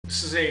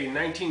This is a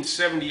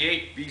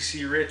 1978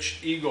 BC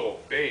Rich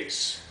Eagle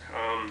bass.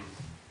 I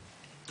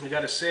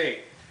gotta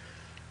say,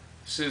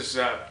 this is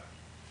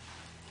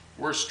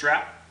worst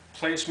strap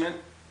placement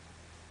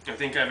I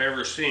think I've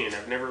ever seen.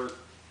 I've never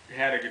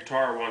had a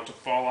guitar want to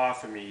fall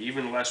off of me,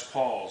 even Les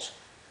Pauls,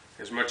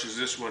 as much as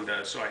this one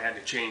does. So I had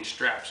to change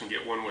straps and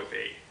get one with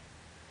a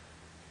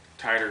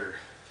tighter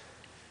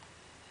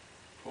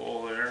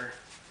hole there,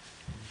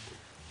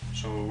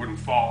 so it wouldn't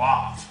fall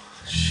off.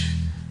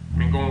 I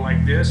mean, going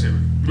like this, it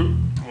would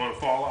want to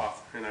fall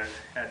off, and I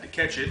had to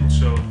catch it.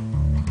 So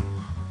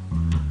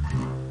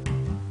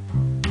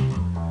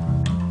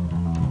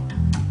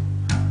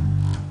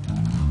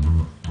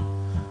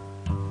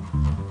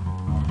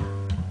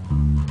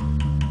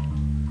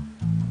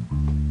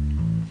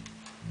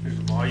there's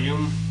the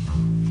volume.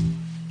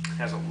 It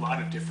has a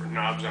lot of different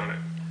knobs on it.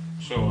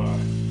 So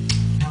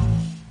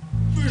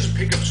there's a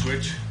pickup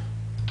switch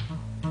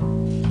right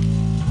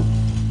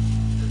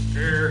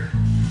there.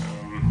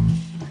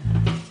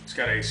 It's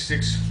got a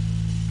six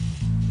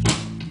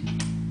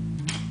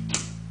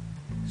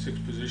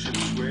position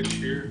switch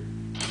here.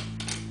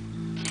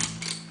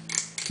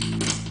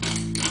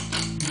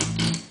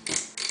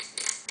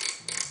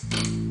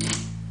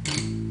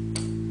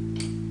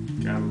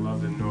 Gotta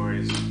love the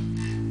noise,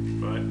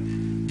 but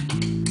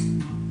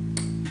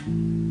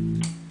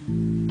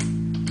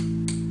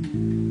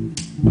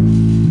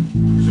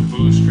there's a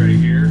boost right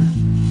here.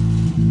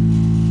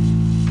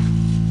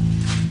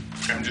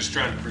 I'm just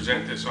trying to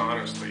present this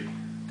honestly,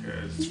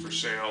 because it's for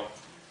sale.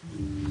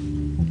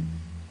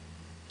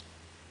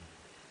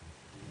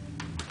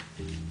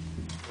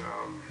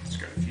 It's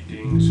got a few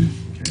dings.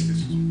 Okay,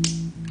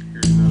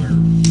 here's another.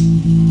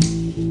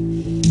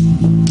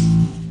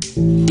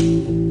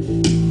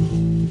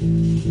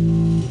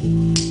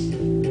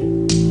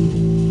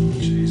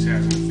 This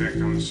has an effect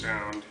on the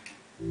sound.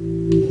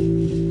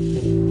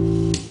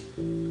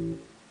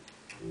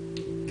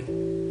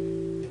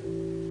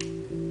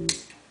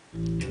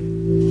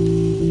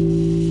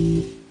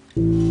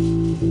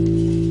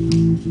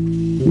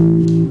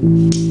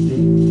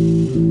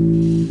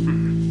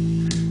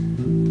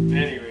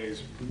 Anyways,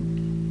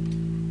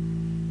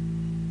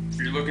 if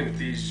you're looking at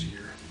these,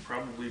 you're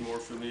probably more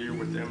familiar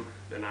with them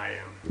than I am.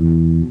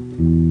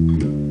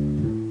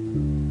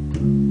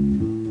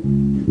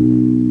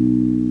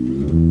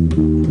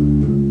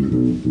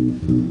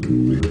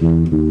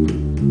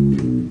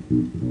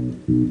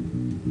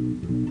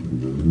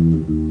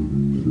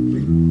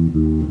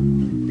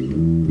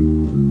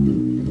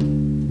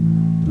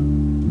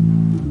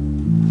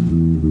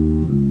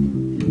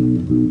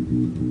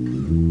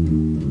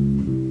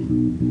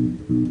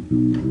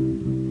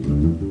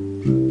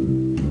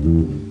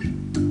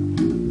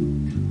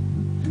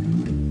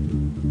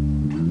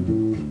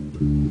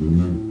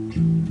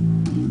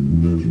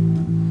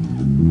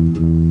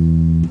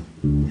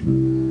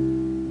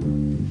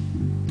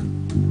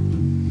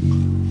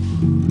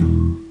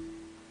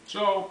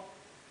 So,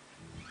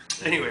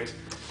 anyways,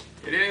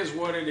 it is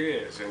what it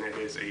is, and it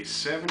is a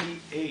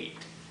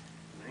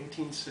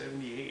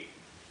 1978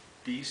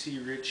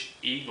 BC Rich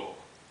Eagle,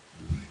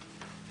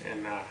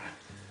 and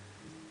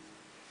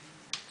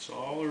it's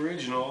all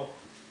original,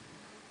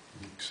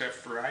 except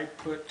for I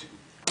put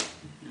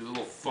these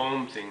little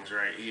foam things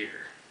right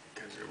here,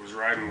 because it was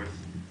riding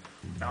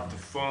without the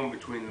foam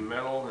between the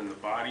metal and the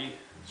body,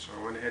 so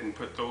I went ahead and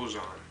put those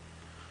on.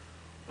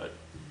 But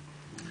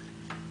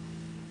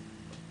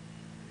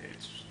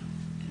it's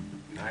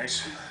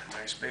nice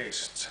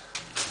bass.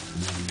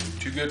 It's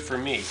too good for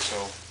me, so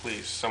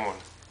please, someone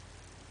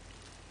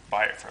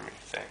buy it from me.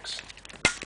 Thanks.